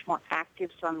I'm much more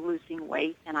active, so I'm losing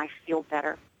weight, and I feel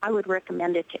better. I would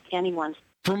recommend it to anyone.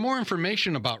 For more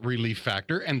information about Relief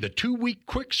Factor and the 2-week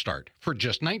quick start for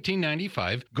just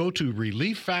 $19.95, go to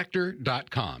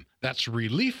ReliefFactor.com. That's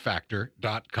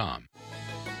ReliefFactor.com.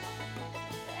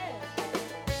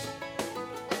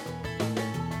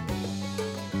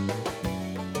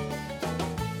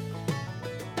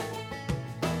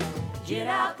 Get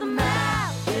out the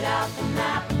map,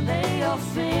 and lay your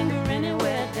finger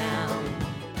anywhere down.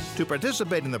 To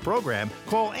participate in the program,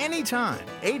 call anytime,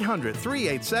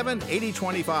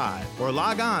 800-387-8025, or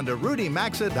log on to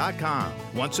RudyMaxa.com.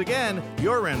 Once again,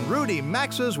 you're in Rudy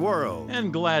Maxa's World.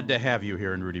 And glad to have you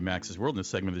here in Rudy Maxa's World. And this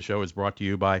segment of the show is brought to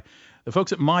you by the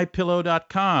folks at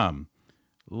MyPillow.com.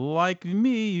 Like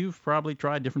me, you've probably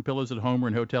tried different pillows at home or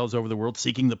in hotels over the world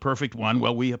seeking the perfect one.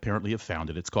 Well, we apparently have found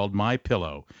it. It's called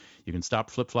MyPillow. You can stop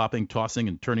flip-flopping, tossing,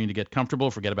 and turning to get comfortable.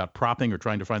 Forget about propping or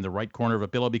trying to find the right corner of a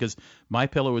pillow because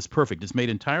MyPillow is perfect. It's made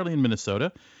entirely in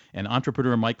Minnesota, and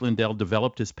entrepreneur Mike Lindell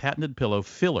developed his patented pillow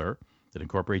filler that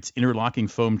incorporates interlocking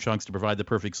foam chunks to provide the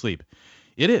perfect sleep.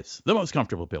 It is the most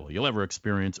comfortable pillow you'll ever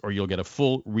experience, or you'll get a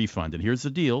full refund. And here's the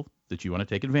deal that you want to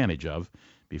take advantage of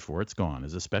before it's gone.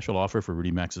 As a special offer for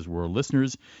Rudy Maxa's World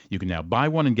listeners, you can now buy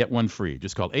one and get one free.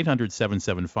 Just call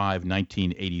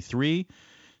 800-775-1983.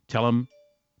 Tell them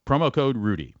promo code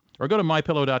Rudy, or go to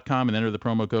mypillow.com and enter the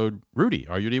promo code Rudy,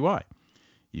 R-U-D-Y.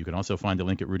 You can also find a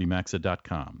link at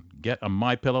rudymaxa.com. Get a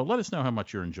MyPillow. Let us know how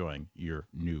much you're enjoying your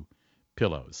new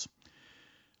pillows.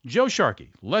 Joe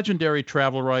Sharkey, legendary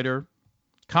travel writer,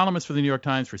 columnist for the New York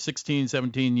Times for 16,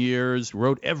 17 years,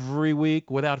 wrote every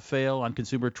week without fail on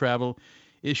consumer travel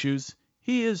issues.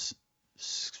 He is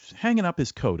hanging up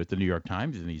his coat at the New York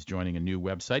Times, and he's joining a new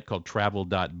website called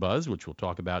travel.buzz, which we'll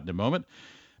talk about in a moment.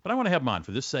 But I want to have him on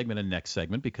for this segment and next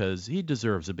segment because he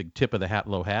deserves a big tip of the hat,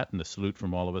 low hat, and a salute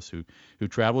from all of us who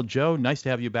traveled. Joe, nice to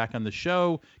have you back on the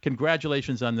show.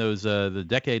 Congratulations on those the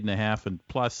decade and a half and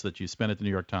plus that you spent at the New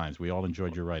York Times. We all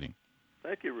enjoyed your writing.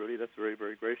 Thank you, Rudy. That's very,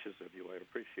 very gracious of you. I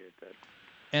appreciate that.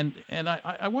 And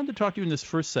I wanted to talk to you in this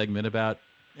first segment about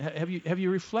have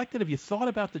you reflected, have you thought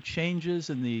about the changes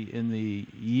in the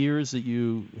years that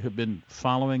you have been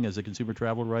following as a consumer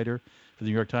travel writer for the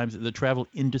New York Times, the travel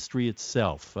industry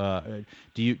itself?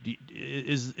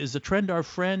 Is the trend our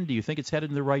friend? Do you think it's headed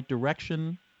in the right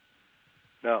direction?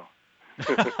 No.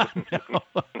 No.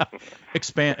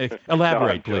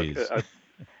 Elaborate, no, please.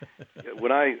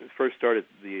 When I first started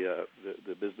the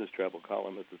business travel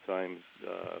column at the Times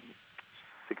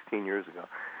 16 years ago,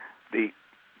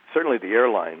 certainly the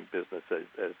airline business,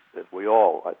 as we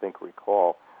all, I think,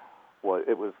 recall,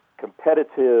 it was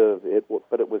competitive,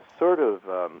 but it was sort of,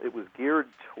 it was geared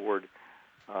toward,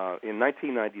 in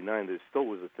 1999, there still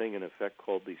was a thing in effect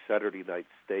called the Saturday night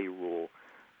stay rule,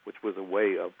 which was a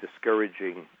way of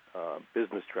discouraging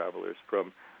business travelers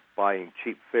from buying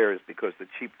cheap fares, because the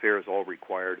cheap fares all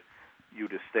required you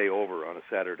to stay over on a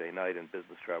Saturday night, and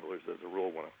business travelers, as a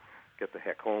rule, want to get the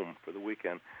heck home for the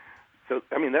weekend. So,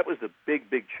 I mean, that was a big,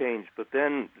 big change. But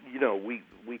then, we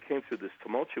came through this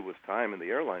tumultuous time in the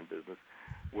airline business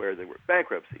where there were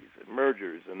bankruptcies and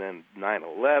mergers, and then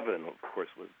 9/11, of course,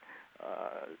 was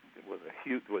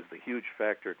the huge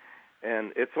factor.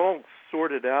 And it's all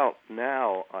sorted out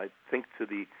now, I think, to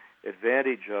the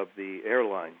advantage of the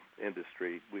airline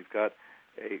industry. We've got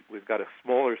a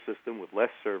smaller system with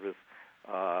less service.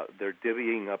 They're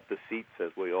divvying up the seats,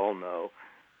 as we all know.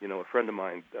 A friend of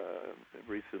mine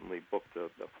recently booked a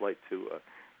flight to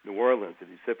New Orleans, and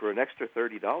he said, for an extra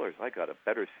 $30, I got a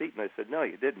better seat. And I said, no,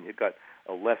 you didn't. You got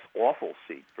a less awful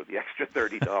seat for the extra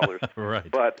 $30. Right.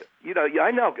 But,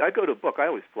 I know, I go to book. I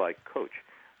always fly coach.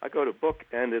 I go to book,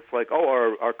 and it's like,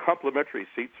 our complimentary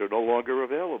seats are no longer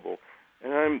available.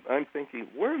 And I'm thinking,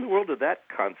 where in the world did that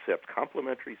concept,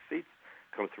 complimentary seats,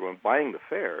 come through? I'm buying the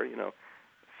fare,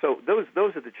 So those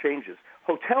are the changes.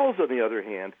 Hotels, on the other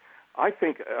hand, I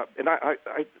think, and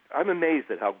I'm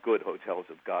amazed at how good hotels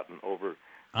have gotten over,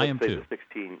 let's say, the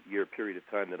 16-year period of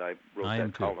time that I wrote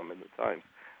that column in the Times.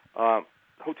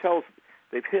 Hotels,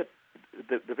 they've hit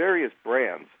the various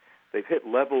brands. They've hit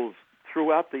levels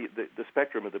throughout the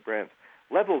spectrum of the brands,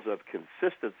 levels of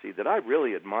consistency that I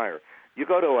really admire. You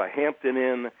go to a Hampton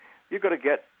Inn, you're going to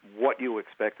get what you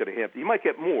expect at a Hampton. You might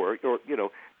get more, but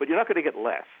you're not going to get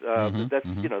less.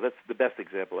 That's the best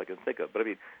example I can think of. But I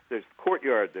mean, there's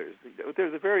Courtyard, there's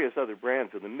the various other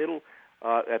brands in the middle,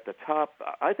 at the top.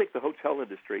 I think the hotel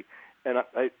industry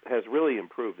has really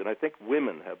improved, and I think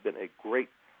women have been a great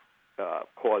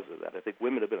cause of that. I think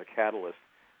women have been a catalyst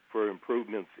for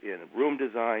improvements in room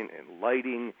design, in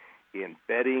lighting, in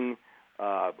bedding.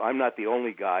 I'm not the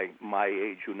only guy my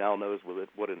age who now knows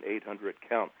what an 800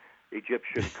 count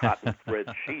Egyptian cotton thread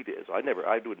sheet is. I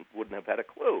wouldn't have had a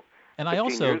clue. And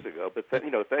 15 years ago, but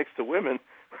thanks to women,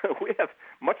 we have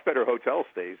much better hotel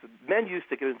stays. Men used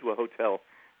to get into a hotel,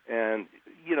 and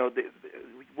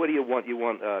what do you want? You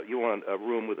want a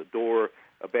room with a door,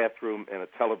 a bathroom, and a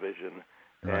television.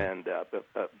 Right. And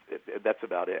that's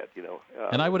about it,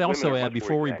 And I would also add,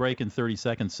 before we break in 30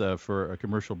 seconds for a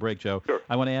commercial break, Joe, sure.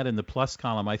 I want to add in the plus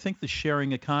column, I think the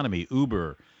sharing economy,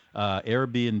 Uber,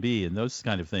 Airbnb, and those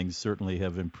kind of things certainly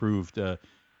have improved,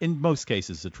 in most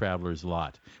cases, the traveler's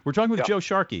lot. We're talking with Joe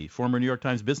Sharkey, former New York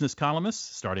Times business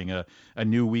columnist, starting a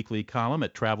new weekly column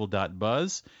at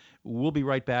travel.buzz. We'll be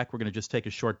right back. We're going to just take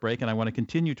a short break, and I want to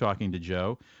continue talking to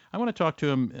Joe. I want to talk to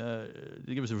him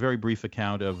to give us a very brief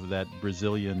account of that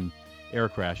Brazilian air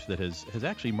crash that has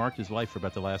actually marked his life for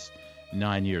about the last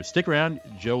 9 years. Stick around.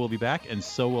 Joe will be back, and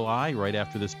so will I, right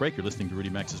after this break. You're listening to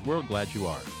Rudy Max's World. Glad you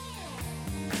are.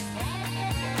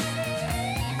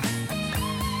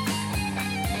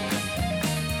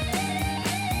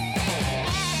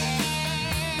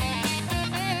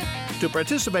 To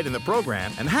participate in the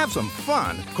program and have some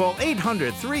fun, call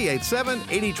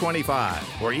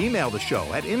 800-387-8025 or email the show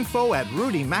at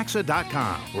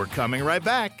info@rudymaxa.com. We're coming right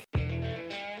back.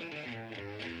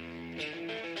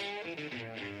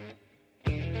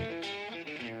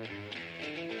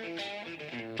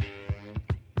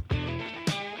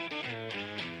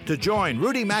 To join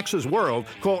Rudy Max's World,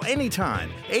 call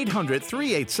anytime,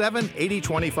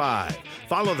 800-387-8025.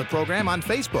 Follow the program on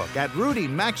Facebook at Rudy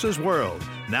Max's World.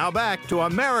 Now back to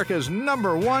America's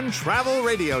 #1 travel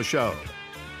radio show.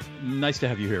 Nice to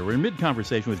have you here. We're in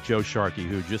mid-conversation with Joe Sharkey,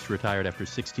 who just retired after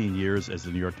 16 years as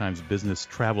the New York Times business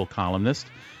travel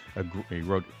columnist. He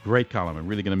wrote a great column. I'm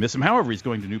really going to miss him. However, he's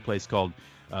going to a new place called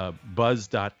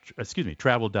travel.buzz,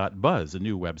 a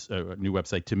new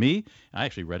website to me. I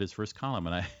actually read his first column,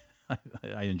 and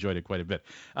I enjoyed it quite a bit.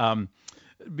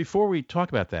 Before we talk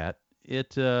about that,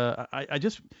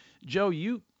 Joe,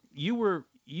 you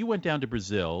went down to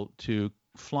Brazil to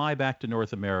fly back to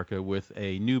North America with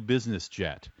a new business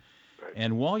jet. Right.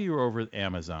 And while you were over at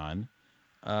Amazon,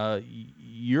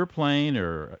 your plane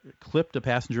or clipped a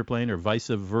passenger plane or vice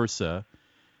versa,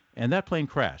 and that plane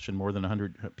crashed and more than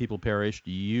 100 people perished.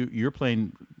 Your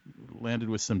plane landed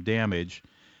with some damage.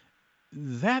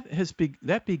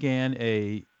 That began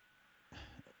a.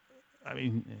 I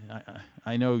mean,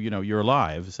 I know you're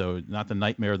alive, so not the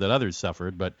nightmare that others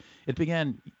suffered, but it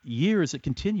began years that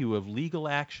continue of legal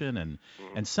action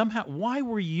and somehow why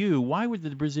would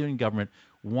the Brazilian government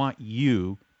want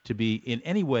you to be in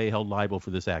any way held liable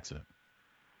for this accident?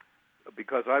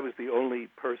 Because I was the only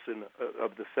person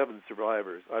of the 7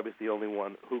 survivors. I was the only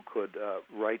one who could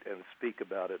write and speak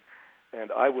about it,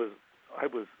 and I was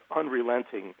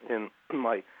unrelenting in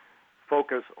my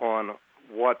focus on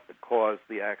what caused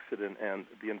the accident, and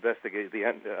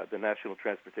the National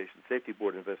Transportation Safety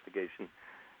Board investigation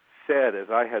said, as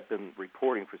I had been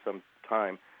reporting for some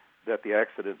time, that the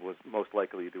accident was most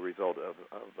likely the result of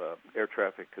air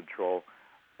traffic control,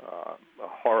 a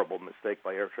horrible mistake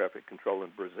by air traffic control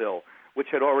in Brazil, which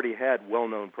had already had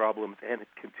well-known problems and it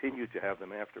continued to have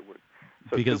them afterward.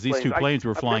 So because these two planes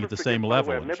were flying at the same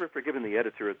level. I've never forgiven the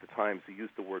editor at the Times who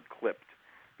used the word clipped,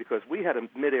 because we had a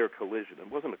mid-air collision. It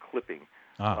wasn't a clipping.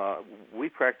 We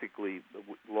practically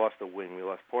lost a wing. We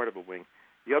lost part of a wing.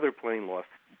 The other plane lost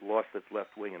its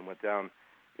left wing and went down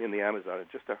in the Amazon.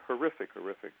 It's just a horrific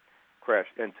crash.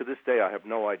 And to this day, I have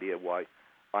no idea why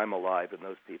I'm alive and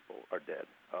those people are dead.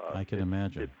 I can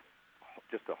imagine. It's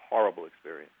just a horrible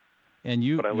experience. And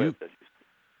but I lived, as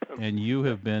you and you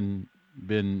have been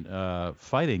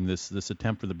fighting this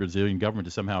attempt for the Brazilian government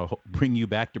to somehow bring you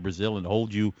back to Brazil and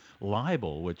hold you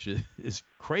liable, which is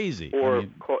crazy. Or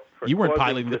you weren't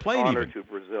piloting the plane even. Dishonor to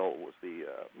Brazil was the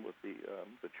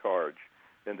charge,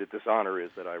 and the dishonor is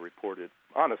that I reported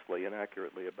honestly and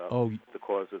accurately about the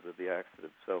causes of the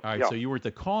accident. So, all right, so you weren't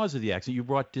the cause of the accident. You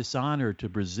brought dishonor to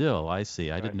Brazil. I see.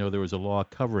 I didn't know there was a law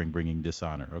covering bringing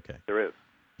dishonor. Okay. There is.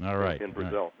 All right. In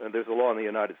Brazil. Right. And there's a law in the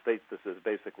United States that says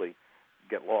basically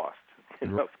get lost.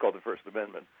 It's called the First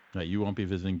Amendment. Right, you won't be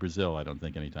visiting Brazil, I don't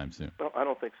think, anytime soon. No, I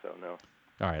don't think so, no.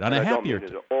 All right, on a happier... I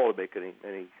don't mean at all to make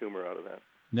any humor out of that.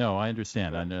 No, I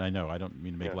understand. I know. I don't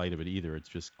mean to make light of it either. It's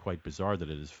just quite bizarre that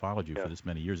it has followed you for this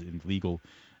many years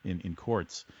in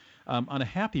courts. On a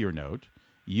happier note,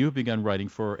 you've begun writing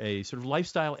for a sort of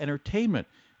lifestyle entertainment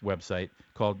website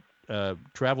called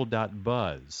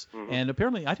travel.buzz. Mm-hmm. And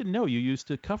apparently, I didn't know you used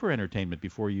to cover entertainment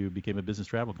before you became a business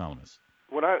travel columnist.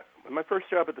 My first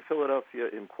job at the Philadelphia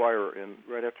Inquirer,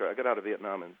 right after I got out of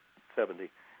Vietnam in 70,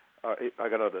 I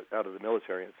got out of the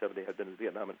military in 70. I'd been in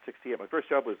Vietnam in 68. My first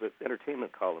job was an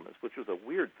entertainment columnist, which was a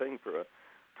weird thing for a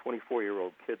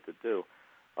 24-year-old kid to do.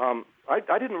 I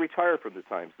didn't retire from the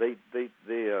Times. They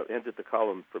ended the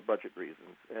column for budget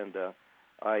reasons, and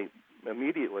I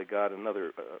immediately got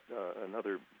another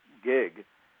gig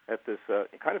at this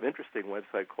kind of interesting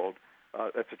website called.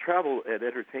 It's a travel and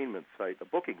entertainment site, a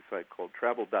booking site called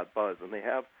travel.buzz, and they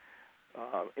have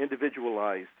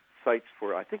individualized sites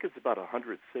for, I think it's about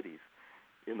 100 cities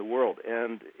in the world.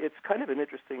 And it's kind of an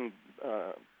interesting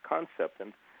concept,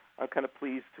 and I'm kind of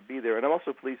pleased to be there. And I'm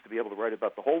also pleased to be able to write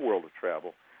about the whole world of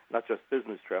travel, not just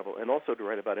business travel, and also to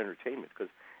write about entertainment, because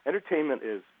entertainment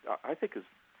is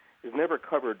never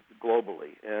covered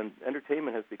globally, and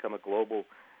entertainment has become a global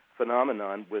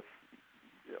phenomenon with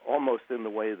almost in the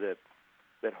way that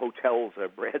hotels are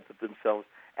branded themselves.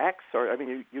 Acts are,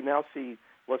 you now see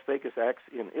Las Vegas acts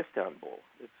in Istanbul.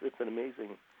 It's an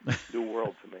amazing new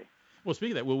world to me. Well,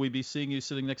 speaking of that, will we be seeing you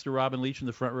sitting next to Robin Leach in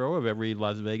the front row of every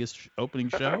Las Vegas opening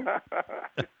show?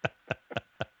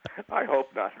 I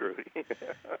hope not, Rudy.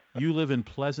 You live in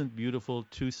pleasant, beautiful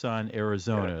Tucson,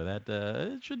 Arizona. Yeah. That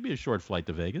it should be a short flight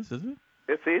to Vegas, isn't it?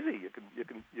 It's easy.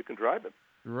 You can drive it.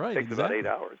 Right. It takes about 8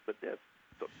 hours, but yes,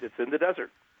 it's in the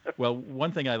desert. Well,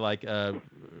 one thing I like,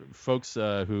 folks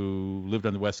who lived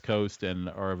on the West Coast and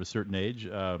are of a certain age,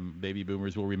 baby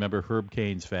boomers, will remember Herb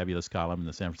Cain's fabulous column in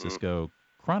the San Francisco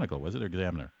Chronicle, was it, or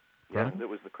Examiner? Chronicle? Yeah, it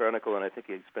was the Chronicle, and I think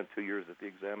he spent 2 years at the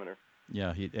Examiner.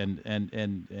 Yeah,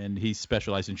 and he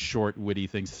specialized in short, witty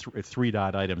things,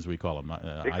 three-dot items, we call them.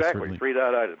 Exactly,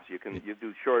 three-dot items. You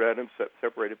do short items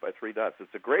separated by 3 dots.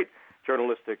 It's a great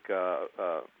journalistic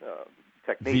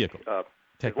technique. Vehicle.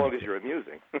 As long as you're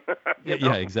amusing.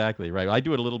 Yeah, exactly. Right. I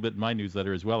do it a little bit in my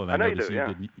newsletter as well, and I noticed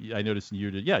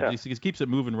you did. Yeah, it keeps it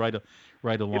moving right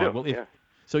along. Well,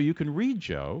 so you can read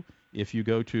Joe if you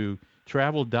go to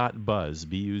travel.buzz,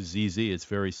 BUZZ. It's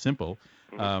very simple.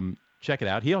 Mm-hmm. Check it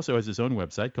out. He also has his own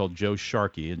website called Joe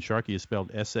Sharkey, and Sharkey is spelled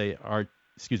SHARKEY,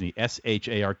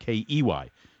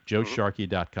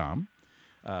 joesharkey.com.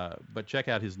 But check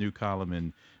out his new column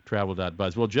in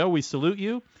travel.buzz. Well, Joe, we salute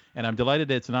you, and I'm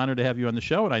delighted. It's an honor to have you on the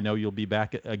show, and I know you'll be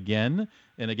back again.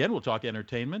 And again, we'll talk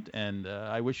entertainment, and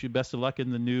I wish you best of luck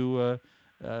in the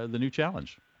new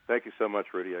challenge. Thank you so much,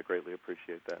 Rudy. I greatly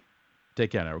appreciate that.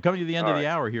 Take care now. We're coming to the end of the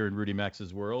hour here in Rudy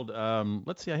Max's World.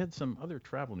 Let's see. I had some other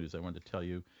travel news I wanted to tell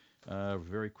you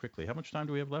very quickly. How much time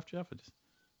do we have left, Jeff?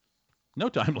 No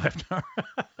time left. I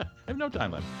have no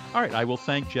time left. All right. I will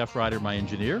thank Jeff Ryder, my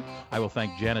engineer. I will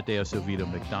thank Janet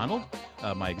Deosovito McDonald,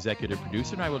 my executive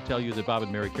producer. And I will tell you that Bob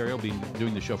and Mary Carey will be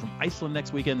doing the show from Iceland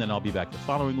next weekend. Then I'll be back the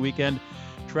following weekend.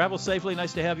 Travel safely.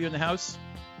 Nice to have you in the house.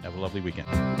 Have a lovely weekend.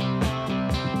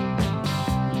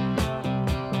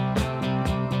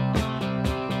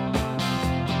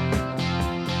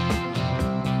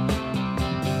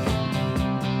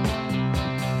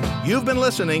 You've been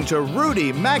listening to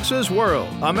Rudy Max's World,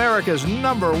 America's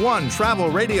 #1 travel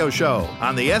radio show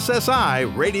on the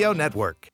SSI Radio Network.